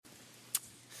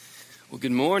Well,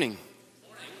 good morning.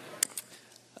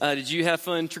 Did you have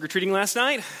fun trick-or-treating last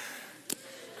night?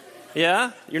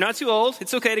 Yeah? You're not too old.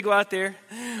 It's okay to go out there.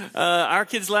 Our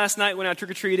kids last night went out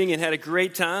trick-or-treating and had a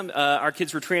great time. Our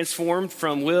kids were transformed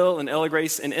from Will and Ella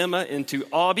Grace and Emma into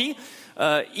Aubie,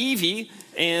 Evie,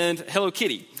 and Hello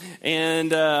Kitty.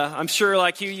 And I'm sure,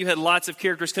 like you had lots of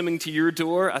characters coming to your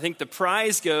door. I think the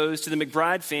prize goes to the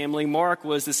McBride family. Mark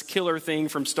was this killer thing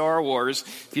from Star Wars.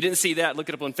 If you didn't see that, look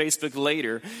it up on Facebook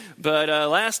later. But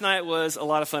last night was a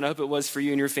lot of fun. I hope it was for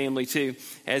you and your family, too,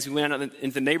 as we went out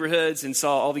into the neighborhoods and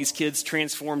saw all these kids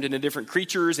transformed into different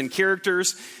creatures and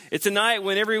characters. It's a night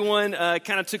when everyone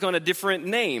kind of took on a different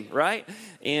name, right?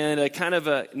 And kind of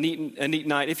a neat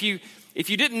night. If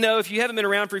you didn't know, if you haven't been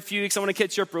around for a few weeks, I want to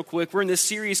catch you up real quick. We're in this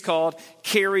series called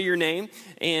Carry Your Name.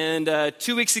 And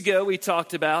 2 weeks ago, we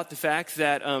talked about the fact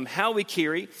that how we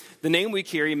carry, the name we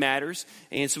carry matters.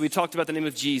 And so we talked about the name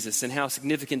of Jesus and how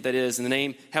significant that is, and the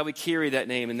name, how we carry that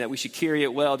name, and that we should carry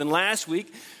it well. Then last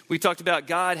week, we talked about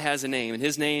God has a name, and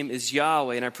his name is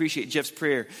Yahweh. And I appreciate Jeff's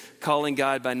prayer, calling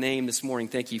God by name this morning.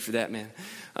 Thank you for that, man.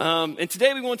 And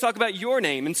today we want to talk about your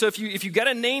name. And so if you got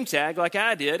a name tag like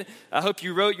I did, I hope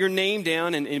you wrote your name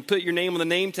down and put your name on the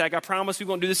name tag. I promise we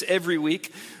won't do this every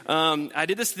week. I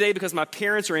did this today because my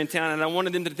parents are in town and I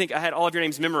wanted them to think I had all of your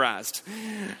names memorized.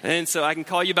 And so I can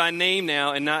call you by name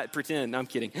now and not pretend. No, I'm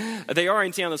kidding. They are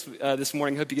in town this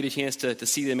morning. I hope you get a chance to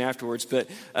see them afterwards. But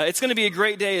it's going to be a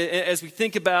great day as we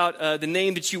think about the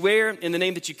name that you wear and the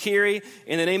name that you carry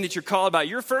and the name that you're called by.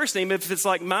 Your first name, if it's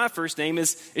like my first name,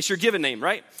 it's your given name,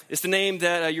 right? It's the name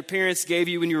that your parents gave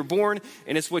you when you were born,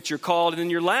 and it's what you're called. And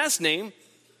then your last name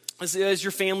is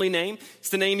your family name. It's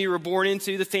the name you were born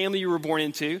into, the family you were born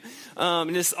into.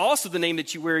 And it's also the name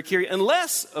that you wear or carry,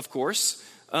 unless, of course,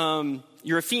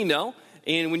 you're a female.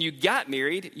 And when you got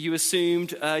married, you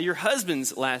assumed your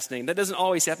husband's last name. That doesn't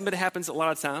always happen, but it happens a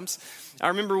lot of times. I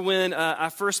remember when I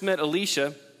first met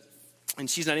Alicia, and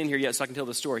she's not in here yet, so I can tell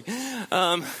the story.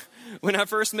 When I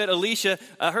first met Alicia,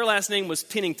 her last name was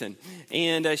Pennington,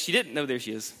 and she didn't know. There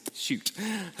she is. Shoot,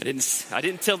 I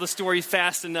didn't tell the story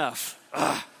fast enough.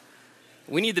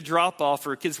 We need the drop off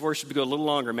for kids' worship to go a little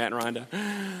longer, Matt and Rhonda.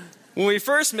 When we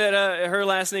first met, her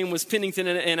last name was Pennington,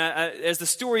 and as the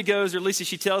story goes, or at least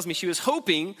she tells me, she was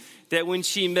hoping that when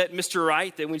she met Mr.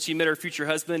 Wright, that when she met her future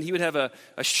husband, he would have a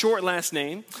short last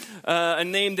name, a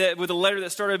name that with a letter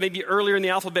that started maybe earlier in the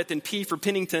alphabet than P for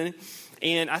Pennington.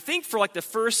 And I think for like the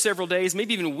first several days,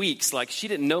 maybe even weeks, like she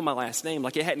didn't know my last name.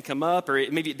 Like it hadn't come up, or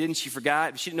maybe it didn't, she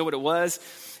forgot. She didn't know what it was.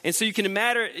 And so you can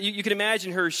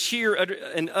imagine her sheer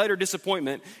and utter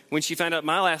disappointment when she found out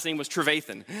my last name was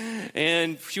Trevathan.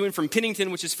 And she went from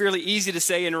Pennington, which is fairly easy to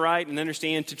say and write and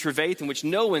understand, to Trevathan, which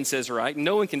no one says right,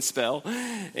 no one can spell.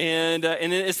 And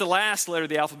then it's the last letter of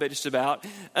the alphabet just about.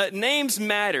 Names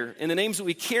matter, and the names that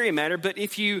we carry matter. But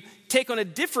if you take on a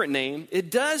different name, it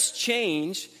does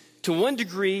change to one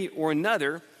degree or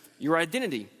another, your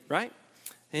identity, right?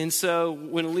 And so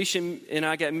when Alicia and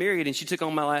I got married and she took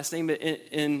on my last name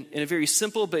in a very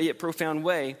simple but yet profound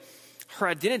way, her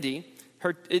identity,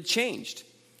 it changed.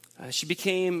 She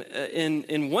became,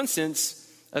 in one sense,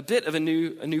 a bit of a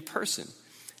new person.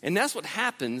 And that's what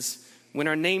happens when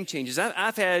our name changes.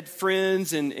 I've had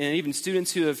friends and even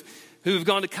students who have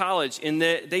gone to college, and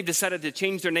they've decided to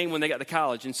change their name when they got to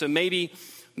college. And so maybe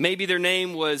their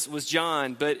name was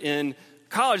John, but in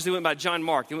college they went by John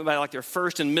Mark. They went by like their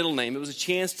first and middle name. It was a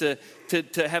chance to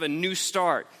have a new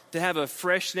start, to have a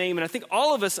fresh name. And I think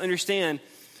all of us understand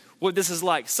what this is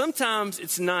like. Sometimes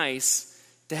it's nice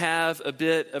to have a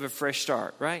bit of a fresh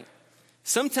start, right?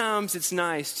 Sometimes it's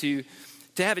nice to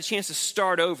have a chance to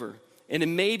start over and to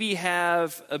maybe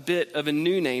have a bit of a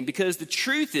new name, because the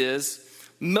truth is,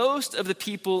 most of the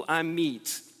people I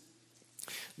meet,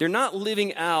 they're not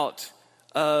living out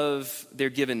of their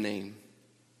given name.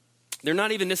 They're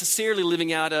not even necessarily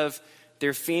living out of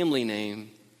their family name.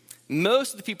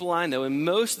 Most of the people I know and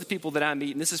most of the people that I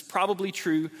meet, and this is probably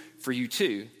true for you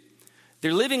too,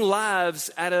 they're living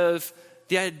lives out of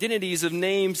the identities of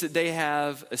names that they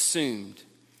have assumed.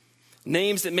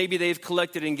 Names that maybe they've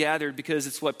collected and gathered because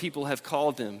it's what people have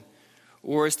called them,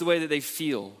 or it's the way that they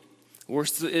feel, or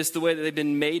it's the way that they've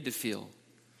been made to feel.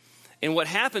 And what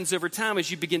happens over time is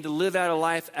you begin to live out a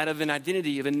life out of an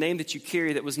identity of a name that you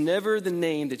carry that was never the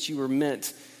name that you were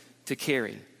meant to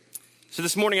carry. So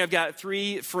this morning I've got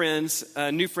three friends,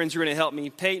 new friends who are going to help me: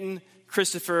 Peyton,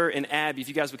 Christopher, and Abby. If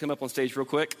you guys would come up on stage real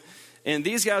quick. And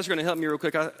these guys are going to help me real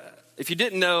quick. If you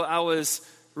didn't know, I was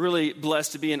really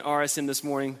blessed to be in RSM this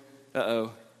morning.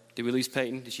 Uh-oh. Did we lose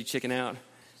Peyton? Did she chicken out?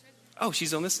 Oh,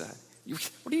 she's on this side.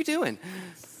 What are you doing?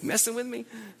 Messing with me?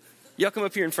 Y'all come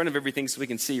up here in front of everything so we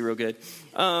can see real good.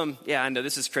 Yeah, I know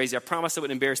this is crazy. I promised I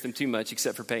wouldn't embarrass them too much,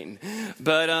 except for Peyton.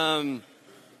 But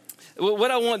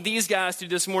what I want these guys to do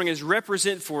this morning is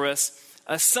represent for us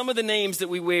some of the names that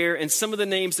we wear and some of the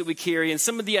names that we carry and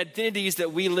some of the identities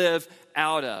that we live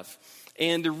out of.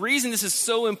 And the reason this is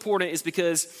so important is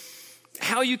because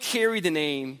how you carry the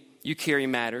name you carry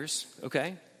matters,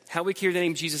 okay? How we carry the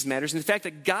name Jesus matters. And the fact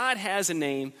that God has a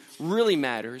name really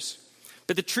matters.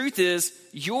 But the truth is,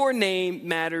 your name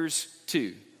matters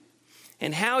too.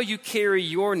 And how you carry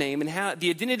your name and how the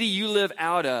identity you live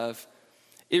out of,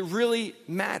 it really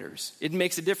matters. It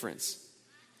makes a difference.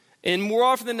 And more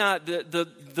often than not,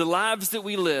 the lives that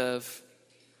we live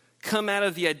come out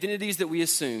of the identities that we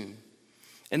assume.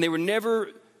 And they were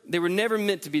never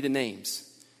meant to be the names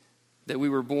that we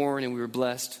were born and we were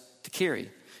blessed to carry.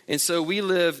 And so we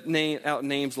live out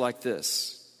names like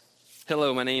this.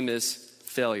 Hello, my name is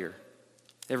Failure.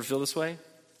 Ever feel this way?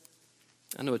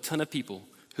 I know a ton of people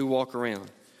who walk around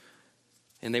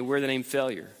and they wear the name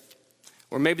Failure.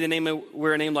 Or maybe they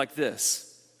wear a name like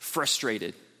this,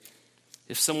 Frustrated.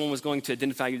 If someone was going to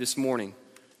identify you this morning,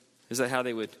 is that how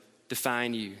they would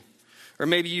define you? Or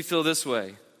maybe you feel this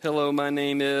way. Hello, my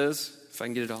name is, if I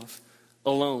can get it off,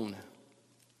 Alone.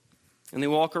 And they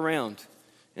walk around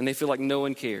and they feel like no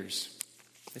one cares.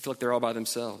 They feel like they're all by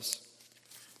themselves.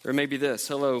 Or maybe this.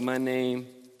 Hello, my name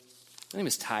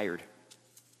is Tired.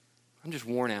 I'm just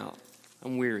worn out.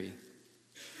 I'm weary.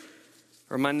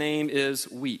 Or my name is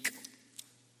Weak.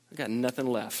 I got nothing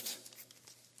left.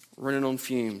 Running on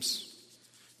fumes.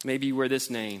 Maybe you wear this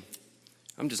name.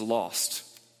 I'm just lost.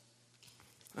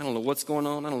 I don't know what's going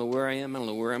on. I don't know where I am. I don't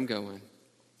know where I'm going.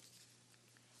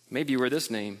 Maybe you wear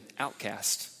this name,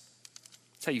 Outcast.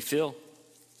 That's how you feel.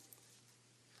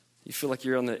 You feel like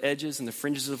you're on the edges and the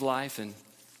fringes of life and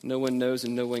no one knows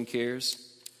and no one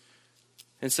cares.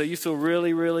 And so you feel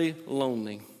really, really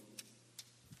lonely.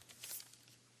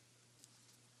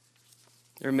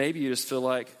 Or maybe you just feel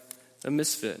like a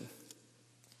misfit.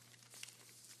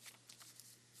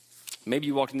 Maybe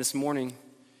you walked in this morning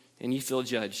and you feel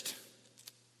judged.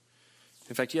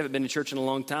 In fact, you haven't been to church in a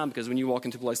long time because when you walk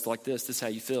into a place like this is how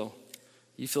you feel.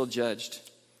 You feel judged.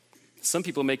 Some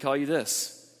people may call you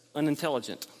this,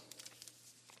 unintelligent.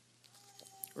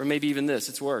 Or maybe even this,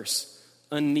 it's worse,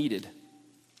 unneeded.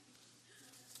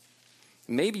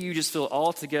 Maybe you just feel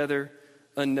altogether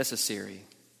unnecessary.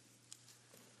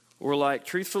 Or like,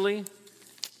 truthfully,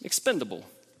 expendable.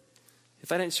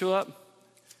 If I didn't show up,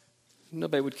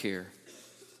 nobody would care.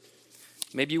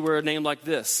 Maybe you wear a name like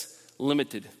this,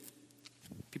 Limited.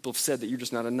 People have said that you're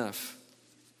just not enough.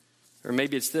 Or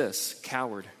maybe it's this,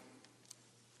 Coward.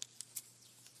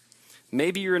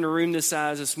 Maybe you're in a room this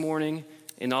size this morning,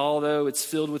 and although it's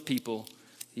filled with people,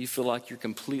 you feel like you're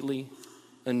completely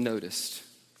unnoticed.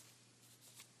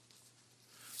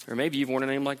 Or maybe you've worn a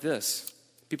name like this.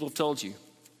 People have told you,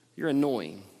 you're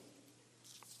annoying.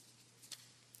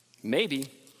 Maybe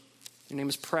your name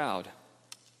is Proud,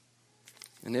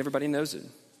 and everybody knows it.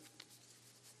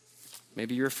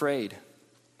 Maybe you're afraid.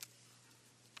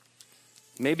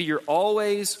 Maybe you're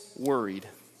always worried.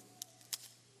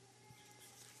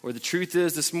 Or the truth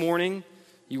is this morning,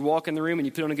 you walk in the room and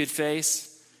you put on a good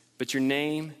face, but your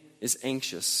name is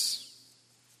Anxious.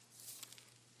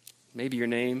 Maybe your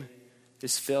name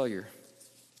is Failure.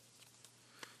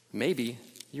 Maybe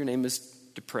your name is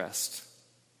Depressed.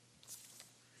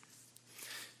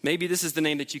 Maybe this is the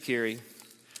name that you carry,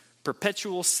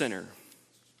 Perpetual Sinner.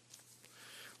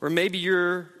 Or maybe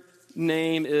your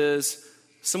name is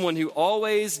someone who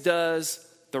always does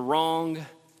the wrong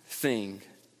thing.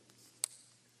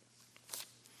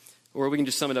 Or we can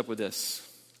just sum it up with this.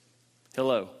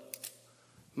 Hello,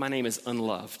 my name is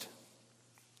Unloved.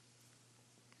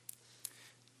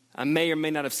 I may or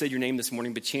may not have said your name this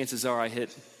morning, but chances are I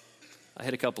hit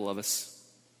a couple of us.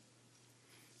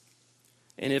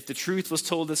 And if the truth was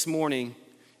told this morning,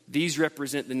 these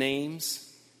represent the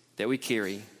names that we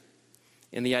carry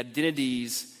and the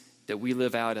identities that we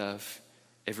live out of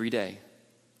every day.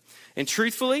 And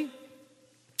truthfully,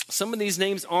 some of these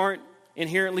names aren't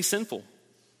inherently sinful.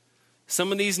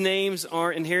 Some of these names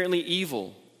aren't inherently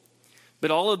evil.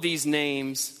 But all of these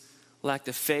names lack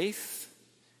the faith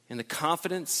and the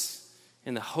confidence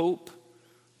and the hope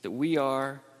that we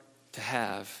are to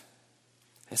have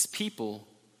as people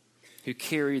who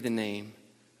carry the name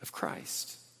of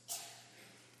Christ.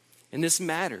 And this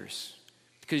matters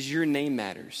because your name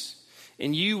matters.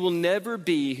 And you will never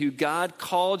be who God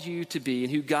called you to be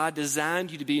and who God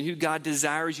designed you to be and who God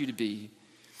desires you to be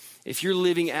if you're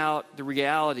living out the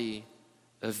reality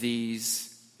of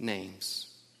these names.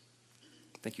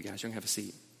 Thank you, guys. You can have a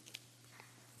seat.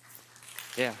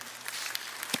 Yeah.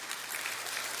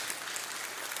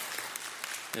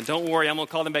 And don't worry, I'm going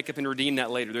to call them back up and redeem that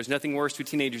later. There's nothing worse to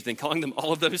teenagers than calling them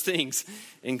all of those things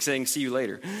and saying, see you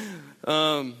later.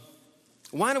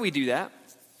 Why do we do that?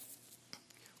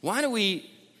 Why do we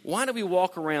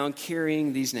walk around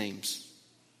carrying these names?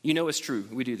 You know it's true.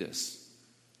 We do this.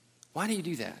 Why do you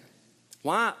do that?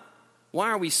 Why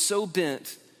are we so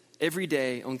bent every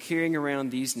day on carrying around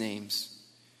these names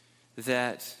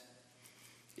that,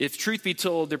 if truth be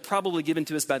told, they're probably given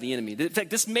to us by the enemy? In fact,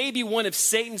 this may be one of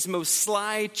Satan's most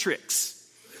sly tricks.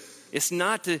 It's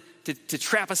not to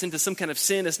trap us into some kind of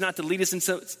sin. It's not to lead us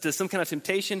into some kind of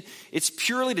temptation. It's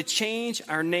purely to change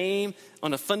our name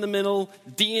on a fundamental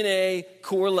DNA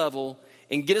core level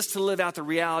and get us to live out the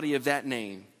reality of that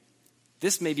name.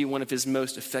 This may be one of his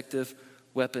most effective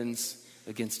weapons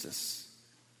against us.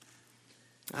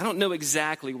 I don't know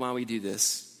exactly why we do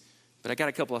this, but I got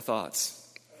a couple of thoughts.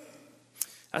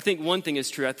 I think one thing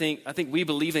is true. I think we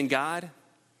believe in God.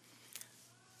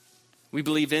 We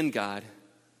believe in God.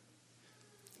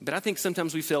 But I think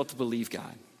sometimes we fail to believe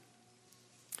God.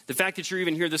 The fact that you're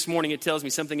even here this morning, it tells me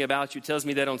something about you. It tells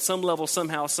me that on some level,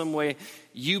 somehow, some way,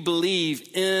 you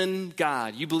believe in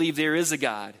God. You believe there is a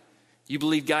God. You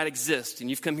believe God exists. And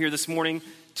you've come here this morning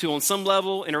to, on some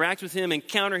level, interact with him,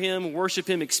 encounter him, worship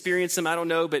him, experience him. I don't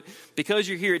know. But because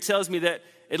you're here, it tells me that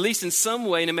at least in some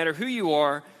way, no matter who you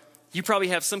are, you probably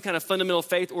have some kind of fundamental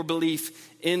faith or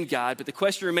belief in God. But the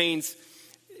question remains,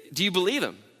 do you believe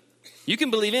him? You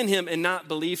can believe in him and not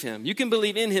believe him. You can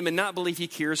believe in him and not believe he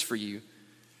cares for you.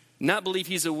 Not believe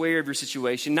he's aware of your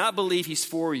situation. Not believe he's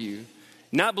for you.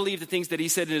 Not believe the things that he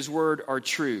said in his word are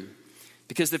true.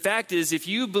 Because the fact is, if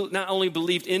you not only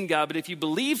believed in God, but if you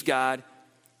believe God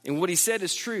and what he said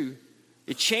is true,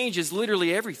 it changes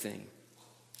literally everything.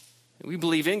 And we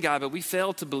believe in God, but we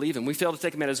fail to believe him. We fail to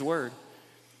take him at his word.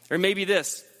 Or maybe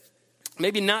this.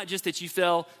 Maybe not just that you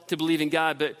fail to believe in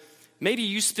God, but maybe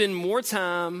you spend more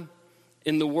time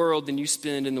in the world than you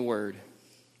spend in the word.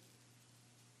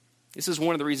 This is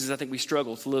one of the reasons I think we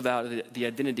struggle to live out the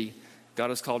identity God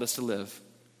has called us to live.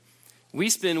 We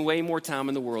spend way more time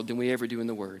in the world than we ever do in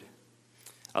the word.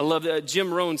 I love that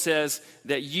Jim Rohn says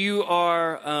that you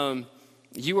are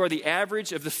the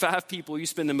average of the 5 people you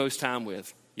spend the most time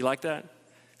with. You like that?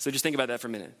 So just think about that for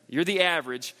a minute. You're the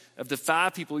average of the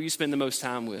 5 people you spend the most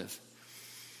time with.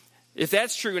 If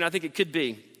that's true, and I think it could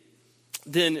be,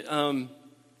 then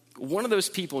one of those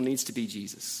people needs to be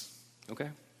Jesus, okay?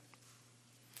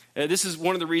 This is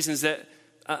one of the reasons that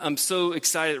I'm so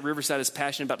excited that Riverside is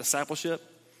passionate about discipleship,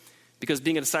 because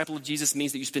being a disciple of Jesus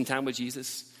means that you spend time with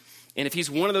Jesus. And if he's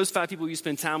one of those 5 people you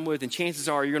spend time with, then chances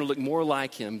are you're going to look more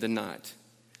like him than not.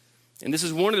 And this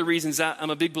is one of the reasons I'm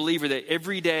a big believer that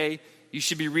every day you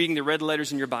should be reading the red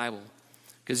letters in your Bible.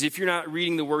 Because if you're not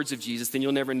reading the words of Jesus, then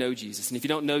you'll never know Jesus. And if you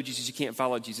don't know Jesus, you can't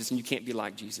follow Jesus, and you can't be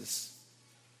like Jesus.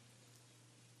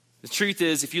 The truth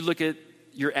is, if you look at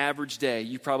your average day,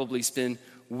 you probably spend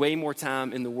way more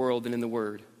time in the world than in the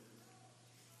Word.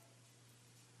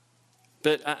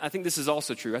 But I think this is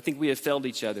also true. I think we have failed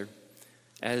each other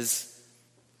as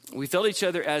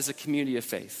a community of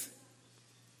faith.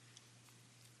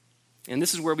 And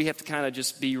this is where we have to kind of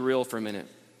just be real for a minute.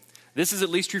 This is at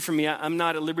least true for me. I'm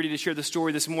not at liberty to share the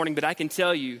story this morning, but I can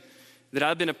tell you that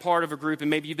I've been a part of a group, and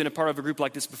maybe you've been a part of a group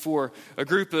like this before, a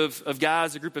group of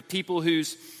guys, a group of people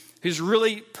whose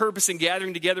really purpose in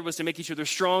gathering together was to make each other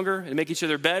stronger and make each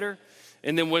other better.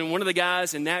 And then when one of the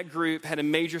guys in that group had a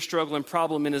major struggle and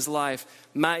problem in his life,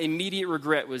 my immediate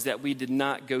regret was that we did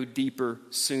not go deeper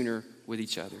sooner with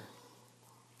each other.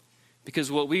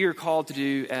 Because what we are called to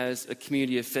do as a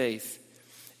community of faith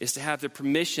is to have the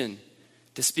permission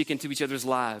to speak into each other's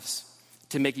lives,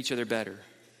 to make each other better,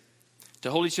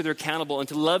 to hold each other accountable, and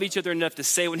to love each other enough to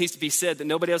say what needs to be said that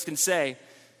nobody else can say,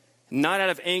 not out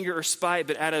of anger or spite,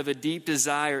 but out of a deep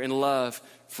desire and love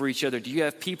for each other. Do you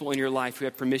have people in your life who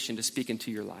have permission to speak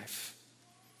into your life?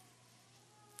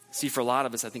 See, for a lot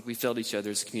of us, I think we failed each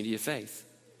other as a community of faith.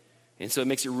 And so it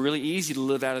makes it really easy to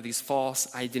live out of these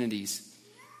false identities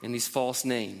and these false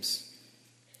names.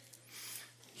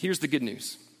 Here's the good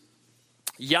news.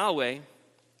 Yahweh,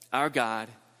 our God,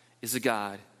 is a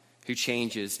God who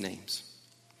changes names.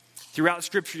 Throughout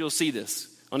Scripture, you'll see this.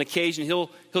 On occasion, he'll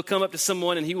come up to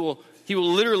someone and he will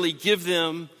literally give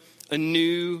them a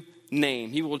new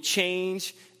name. He will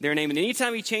change their name. And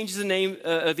anytime he changes the name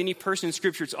of any person in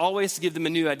Scripture, it's always to give them a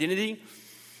new identity,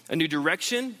 a new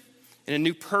direction, and a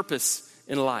new purpose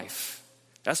in life.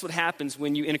 That's what happens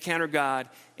when you encounter God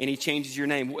and he changes your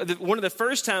name. One of the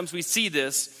first times we see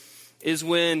this is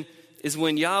when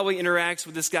Yahweh interacts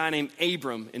with this guy named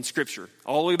Abram in Scripture,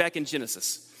 all the way back in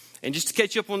Genesis. And just to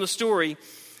catch you up on the story,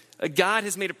 God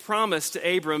has made a promise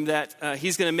to Abram that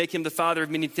he's going to make him the father of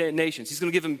many nations. He's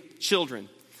going to give him children.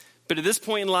 But at this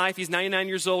point in life, he's 99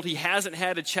 years old. He hasn't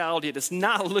had a child yet. It's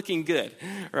not looking good,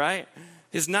 right?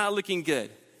 It's not looking good.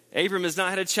 Abram has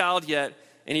not had a child yet,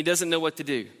 and he doesn't know what to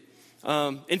do.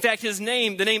 In fact, the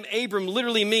name Abram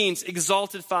literally means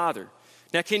exalted father.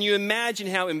 Now, can you imagine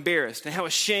how embarrassed and how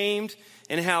ashamed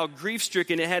and how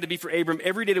grief-stricken it had to be for Abram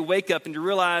every day to wake up and to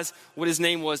realize what his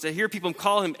name was, to hear people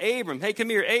call him Abram, hey, come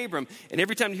here, Abram. And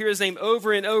every time to hear his name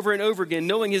over and over and over again,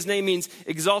 knowing his name means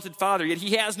exalted father, yet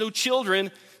he has no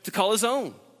children to call his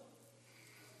own.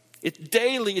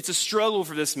 It's a struggle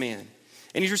for this man.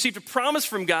 And he's received a promise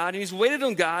from God, and he's waited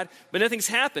on God, but nothing's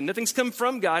happened. Nothing's come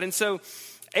from God. And so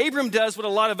Abram does what a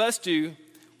lot of us do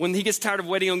when he gets tired of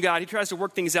waiting on God. He tries to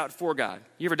work things out for God.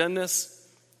 You ever done this?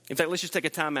 In fact, let's just take a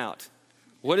time out.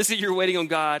 What is it you're waiting on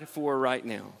God for right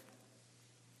now?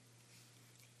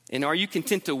 And are you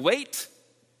content to wait?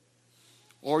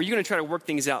 Or are you going to try to work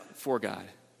things out for God?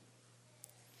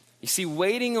 You see,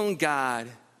 waiting on God,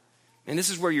 and this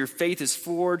is where your faith is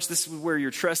forged. This is where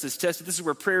your trust is tested. This is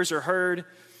where prayers are heard.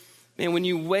 Man, when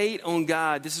you wait on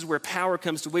God, this is where power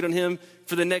comes to wait on him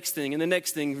for the next thing and the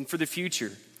next thing and for the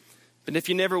future. But if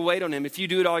you never wait on him, if you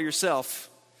do it all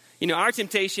yourself, our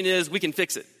temptation is we can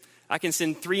fix it. I can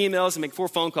send 3 emails and make 4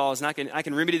 phone calls, and I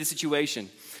can remedy the situation.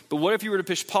 But what if you were to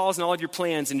push pause on all of your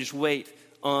plans and just wait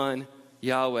on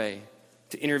Yahweh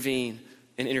to intervene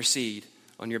and intercede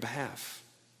on your behalf?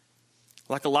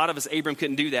 Like a lot of us, Abram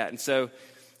couldn't do that. And so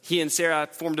he and Sarah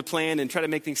formed a plan and tried to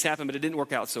make things happen, but it didn't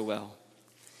work out so well.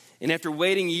 And after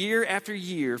waiting year after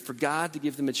year for God to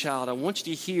give them a child, I want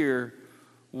you to hear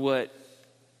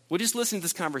just listen to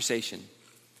this conversation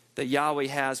that Yahweh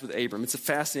has with Abram. It's a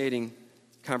fascinating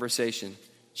conversation.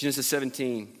 Genesis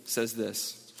 17 says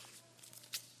this.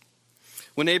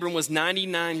 When Abram was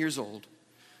 99 years old,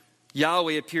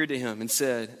 Yahweh appeared to him and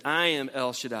said, I am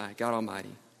El Shaddai, God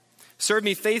Almighty. Serve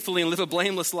me faithfully and live a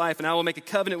blameless life, and I will make a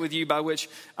covenant with you by which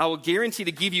I will guarantee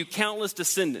to give you countless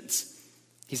descendants.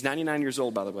 He's 99 years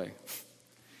old, by the way.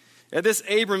 At this,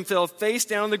 Abram fell face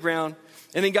down on the ground,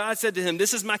 and then God said to him,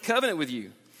 this is my covenant with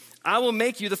you. I will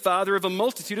make you the father of a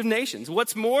multitude of nations.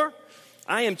 What's more,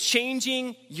 I am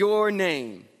changing your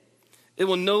name. It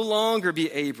will no longer be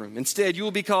Abram. Instead, you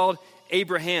will be called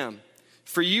Abraham,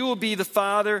 for you will be the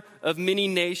father of many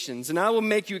nations, and I will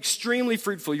make you extremely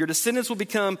fruitful. Your descendants will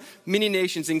become many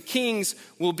nations, and kings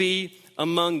will be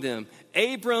among them.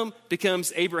 Abram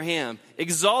becomes Abraham.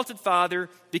 Exalted father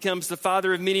becomes the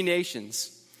father of many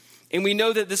nations. And we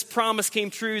know that this promise came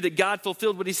true, that God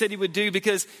fulfilled what he said he would do,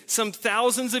 because some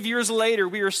thousands of years later,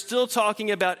 we are still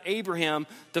talking about Abraham,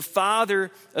 the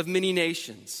father of many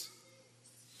nations.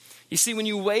 You see, when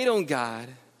you wait on God,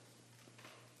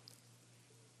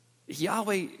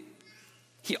 Yahweh,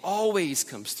 he always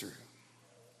comes through.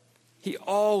 He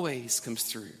always comes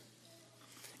through.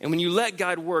 And when you let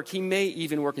God work, he may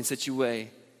even work in such a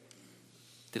way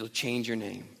that it'll change your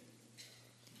name.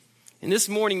 And this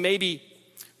morning, maybe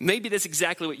that's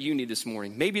exactly what you need this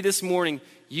morning. Maybe this morning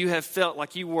you have felt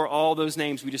like you wore all those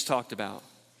names we just talked about.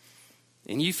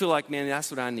 And you feel like, man, that's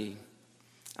what I need.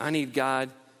 I need God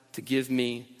to give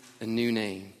me a new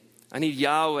name. I need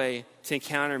Yahweh to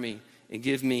encounter me and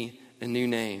give me a new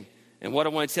name. And what I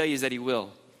want to tell you is that he will.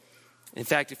 In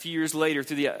fact, a few years later,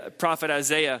 through the prophet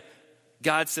Isaiah,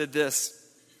 God said this.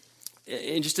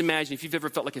 And just imagine if you've ever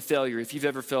felt like a failure, if you've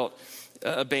ever felt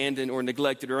abandoned or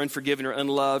neglected or unforgiven or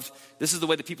unloved. This is the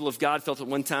way the people of God felt at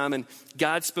one time. And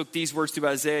God spoke these words through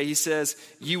Isaiah. He says,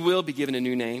 you will be given a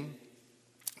new name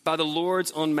by the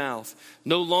Lord's own mouth.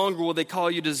 No longer will they call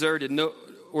you deserted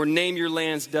or name your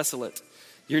lands desolate.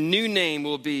 Your new name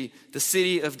will be the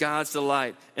city of God's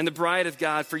delight and the bride of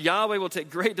God. For Yahweh will take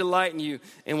great delight in you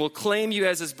and will claim you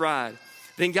as his bride.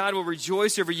 Then God will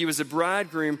rejoice over you as a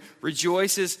bridegroom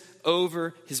rejoices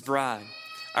over his bride.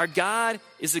 Our God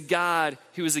is a God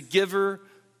who is a giver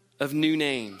of new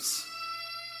names.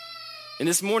 And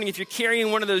this morning, if you're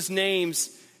carrying one of those names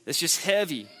that's just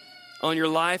heavy on your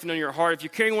life and on your heart, if you're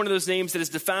carrying one of those names that has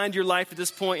defined your life at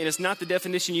this point and it's not the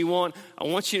definition you want, I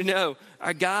want you to know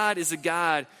our God is a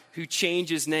God who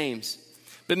changes names.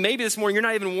 But maybe this morning you're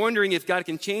not even wondering if God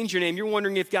can change your name. You're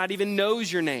wondering if God even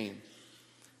knows your name.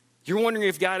 You're wondering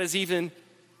if God is even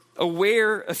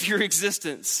aware of your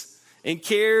existence and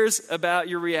cares about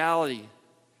your reality.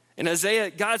 And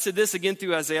God said this again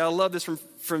through Isaiah. I love this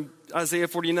from Isaiah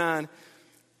 49.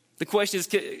 The question is,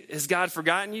 has God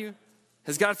forgotten you?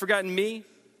 Has God forgotten me?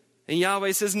 And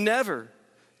Yahweh says, never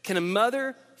can a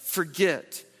mother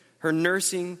forget her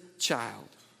nursing child.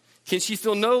 Can she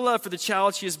feel no love for the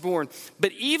child she has born?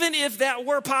 But even if that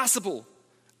were possible,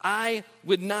 I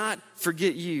would not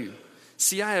forget you.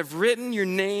 See, I have written your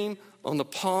name on the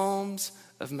palms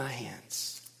of my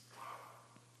hands.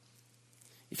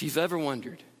 If you've ever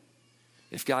wondered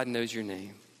if God knows your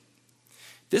name,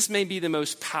 this may be the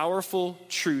most powerful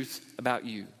truth about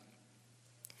you,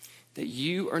 that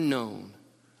you are known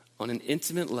on an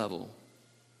intimate level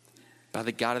by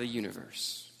the God of the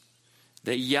universe,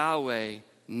 that Yahweh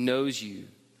knows you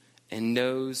and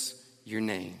knows your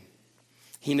name.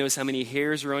 He knows how many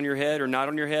hairs are on your head or not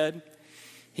on your head.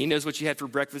 He knows what you had for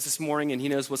breakfast this morning, and he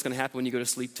knows what's going to happen when you go to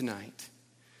sleep tonight.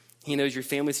 He knows your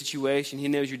family situation. He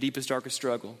knows your deepest, darkest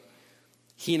struggle.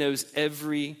 He knows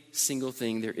every single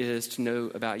thing there is to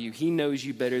know about you. He knows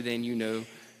you better than you know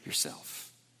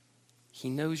yourself. He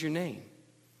knows your name.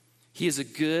 He is a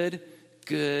good,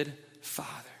 good Father.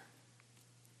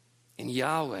 And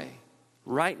Yahweh,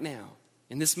 right now,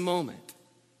 in this moment,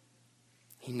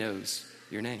 he knows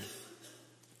your name.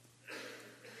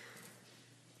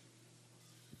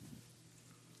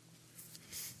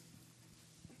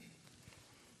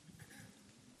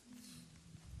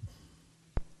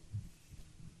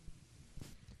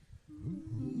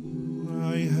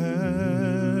 I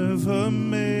have a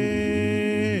maker.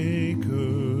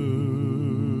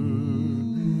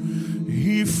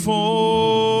 He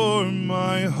formed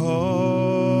my heart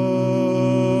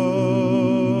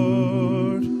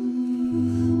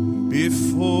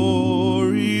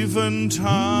before even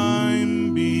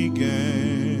time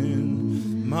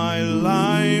began. My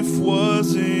life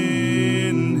was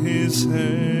in his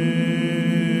hands.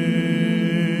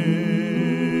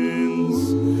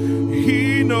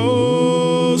 He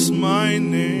knows my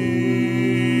name.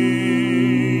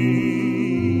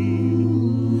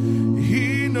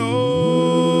 He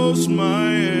knows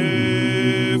my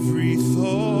every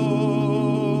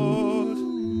thought.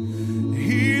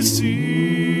 He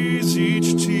sees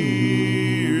each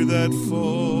tear that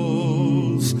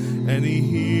falls, and he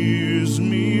hears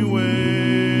me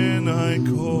when I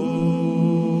call.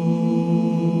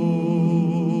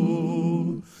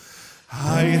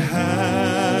 I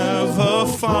have a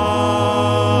Father.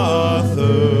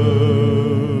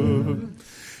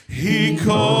 He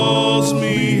calls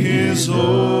me his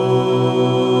own.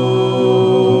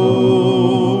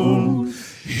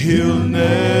 He'll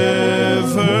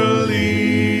never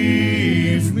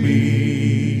leave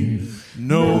me,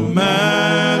 no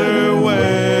matter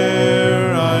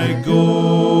where I go.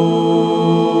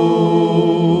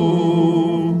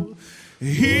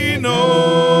 He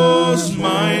knows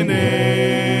my name.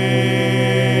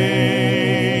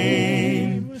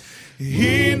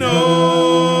 He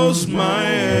knows my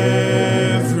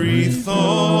every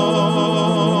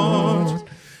thought.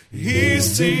 He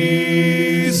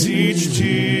sees each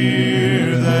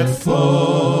tear that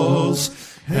falls,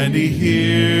 and he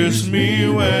hears me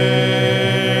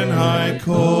when I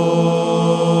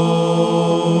call.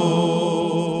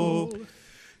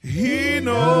 He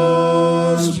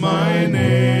knows my name.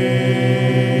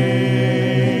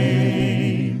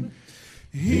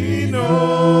 He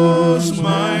knows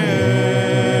my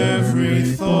every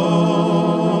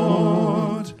thought.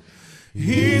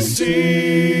 He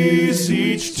sees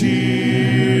each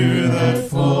tear that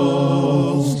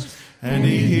falls, and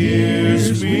he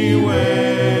hears me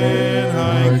when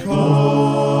I call.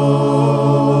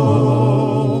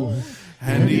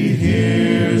 And he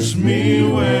hears me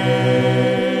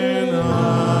when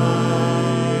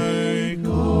I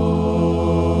call.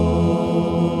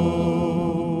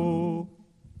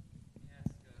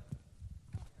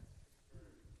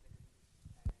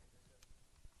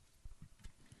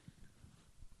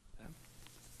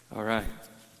 All right.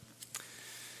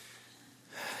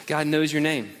 God knows your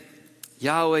name.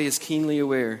 Yahweh is keenly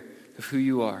aware of who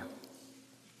you are,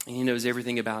 and he knows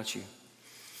everything about you.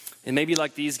 And maybe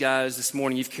like these guys this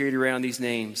morning, you've carried around these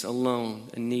names: alone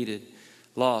and needed,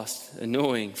 lost,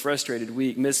 annoying, frustrated,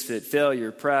 weak, misfit,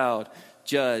 failure, proud,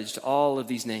 judged. All of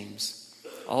these names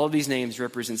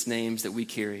represents names that we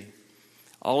carry.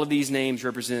 All of these names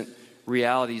represent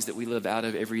realities that we live out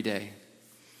of every day.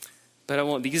 But I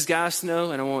want these guys to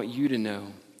know, and I want you to know,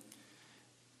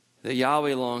 that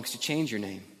Yahweh longs to change your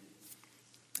name.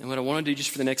 And what I want to do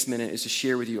just for the next minute is to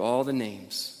share with you all the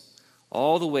names,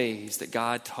 all the ways that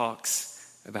God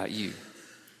talks about you,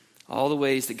 all the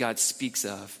ways that God speaks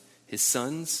of his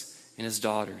sons and his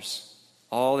daughters,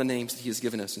 all the names that he has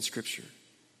given us in Scripture.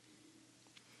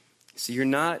 See, you're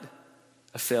not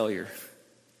a failure.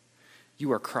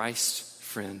 You are Christ's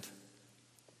friend.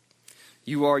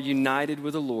 You are united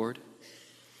with the Lord.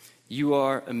 You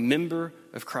are a member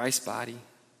of Christ's body.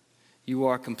 You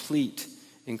are complete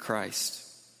in Christ.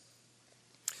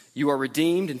 You are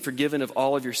redeemed and forgiven of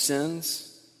all of your sins.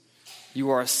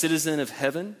 You are a citizen of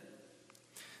heaven.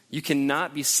 You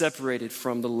cannot be separated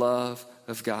from the love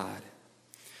of God.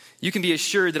 You can be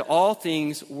assured that all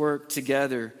things work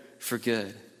together for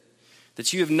good.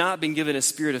 That you have not been given a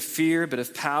spirit of fear, but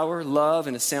of power, love,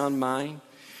 and a sound mind.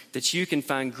 That you can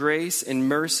find grace and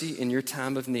mercy in your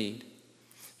time of need.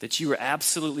 That you are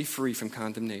absolutely free from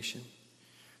condemnation.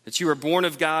 That you are born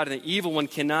of God and the evil one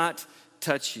cannot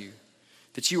touch you.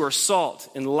 That you are salt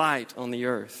and light on the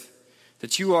earth.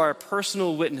 That you are a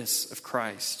personal witness of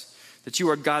Christ. That you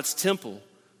are God's temple.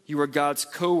 You are God's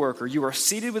co-worker. You are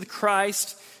seated with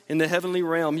Christ in the heavenly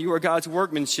realm. You are God's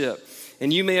workmanship.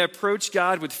 And you may approach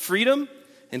God with freedom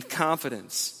and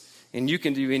confidence. And you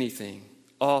can do anything,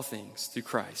 all things, through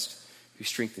Christ who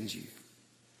strengthens you.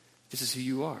 This is who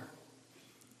you are.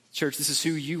 Church, this is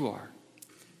who you are.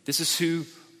 This is who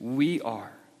we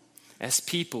are as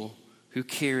people who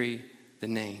carry the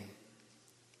name.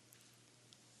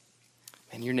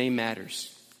 And your name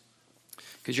matters.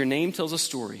 Because your name tells a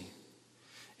story.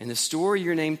 And the story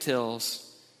your name tells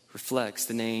reflects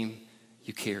the name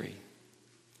you carry.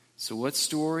 So what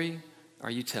story are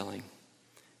you telling?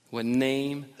 What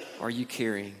name are you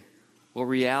carrying? What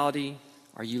reality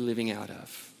are you living out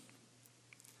of?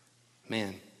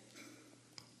 Man,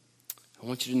 I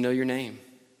want you to know your name.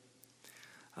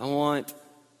 I want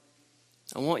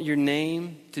your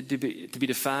name to be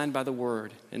defined by the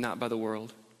Word and not by the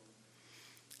world.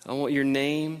 I want your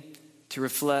name to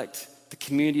reflect the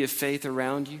community of faith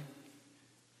around you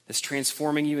that's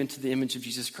transforming you into the image of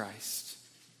Jesus Christ.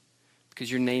 Because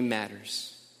your name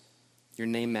matters. Your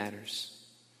name matters.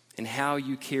 And how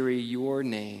you carry your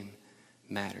name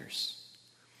matters.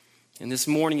 And this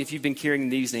morning, if you've been carrying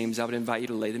these names, I would invite you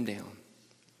to lay them down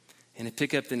and to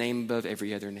pick up the name above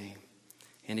every other name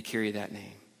and to carry that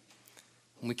name.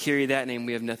 When we carry that name,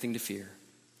 we have nothing to fear.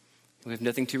 We have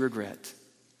nothing to regret.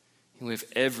 And we have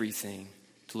everything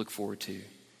to look forward to.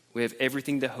 We have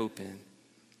everything to hope in.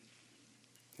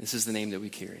 This is the name that we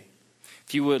carry.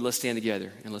 If you would, let's stand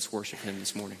together and let's worship him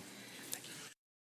this morning.